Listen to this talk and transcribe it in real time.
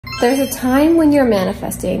There's a time when you're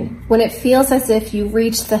manifesting, when it feels as if you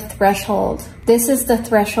reach the threshold. This is the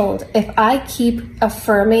threshold. If I keep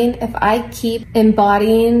affirming, if I keep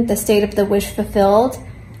embodying the state of the wish fulfilled,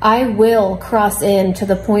 I will cross in to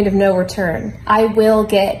the point of no return. I will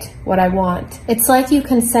get what I want. It's like you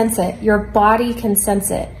can sense it. Your body can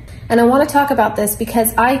sense it. And I want to talk about this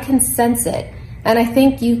because I can sense it. And I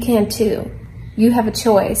think you can too. You have a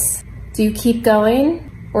choice. Do you keep going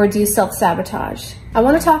or do you self-sabotage? I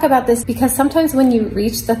want to talk about this because sometimes when you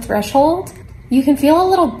reach the threshold, you can feel a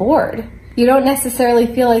little bored. You don't necessarily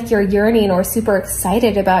feel like you're yearning or super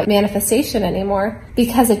excited about manifestation anymore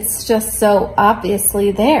because it's just so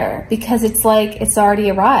obviously there, because it's like it's already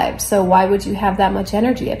arrived. So why would you have that much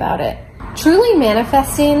energy about it? Truly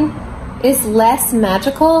manifesting is less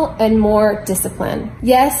magical and more discipline.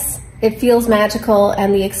 Yes, it feels magical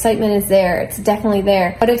and the excitement is there. It's definitely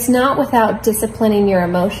there, but it's not without disciplining your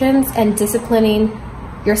emotions and disciplining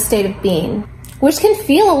your state of being, which can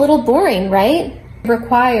feel a little boring, right? It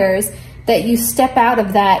requires that you step out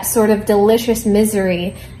of that sort of delicious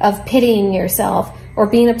misery of pitying yourself or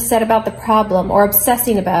being upset about the problem or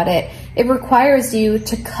obsessing about it. It requires you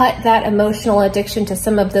to cut that emotional addiction to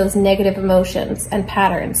some of those negative emotions and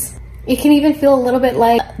patterns. It can even feel a little bit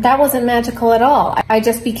like that wasn't magical at all. I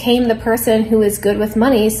just became the person who is good with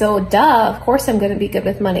money, so duh, of course I'm going to be good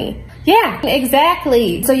with money. Yeah,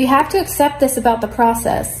 exactly. So you have to accept this about the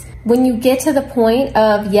process. When you get to the point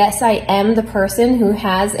of, yes, I am the person who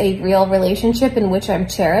has a real relationship in which I'm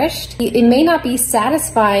cherished, it may not be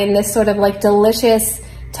satisfying this sort of like delicious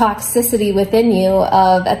toxicity within you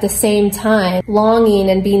of at the same time longing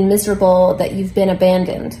and being miserable that you've been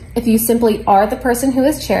abandoned. If you simply are the person who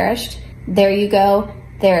is cherished, there you go,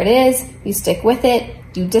 there it is, you stick with it,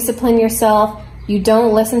 you discipline yourself, you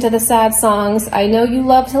don't listen to the sad songs. I know you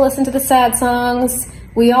love to listen to the sad songs.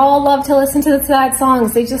 We all love to listen to the sad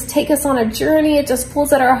songs. They just take us on a journey. It just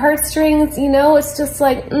pulls at our heartstrings, you know? It's just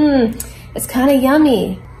like, it's kind of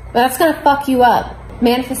yummy. But that's going to fuck you up.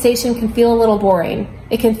 Manifestation can feel a little boring.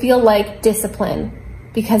 It can feel like discipline,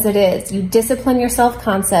 because it is. You discipline your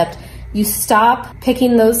self-concept. You stop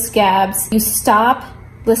picking those scabs. You stop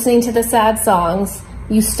listening to the sad songs.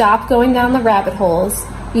 You stop going down the rabbit holes.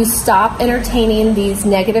 You stop entertaining these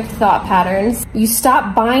negative thought patterns. You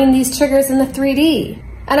stop buying these triggers in the 3D.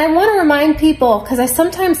 And I want to remind people, because I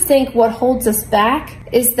sometimes think what holds us back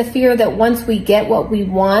is the fear that once we get what we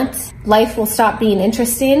want, life will stop being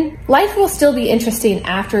interesting. Life will still be interesting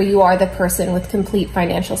after you are the person with complete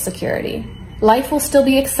financial security. Life will still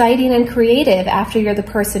be exciting and creative after you're the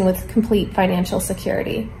person with complete financial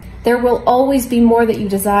security. There will always be more that you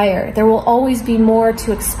desire. There will always be more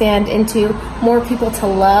to expand into, more people to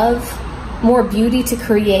love, more beauty to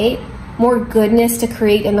create, more goodness to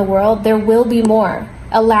create in the world. There will be more.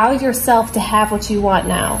 Allow yourself to have what you want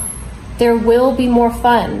now. There will be more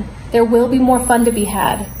fun. There will be more fun to be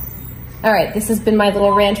had. All right, this has been my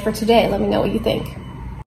little rant for today. Let me know what you think.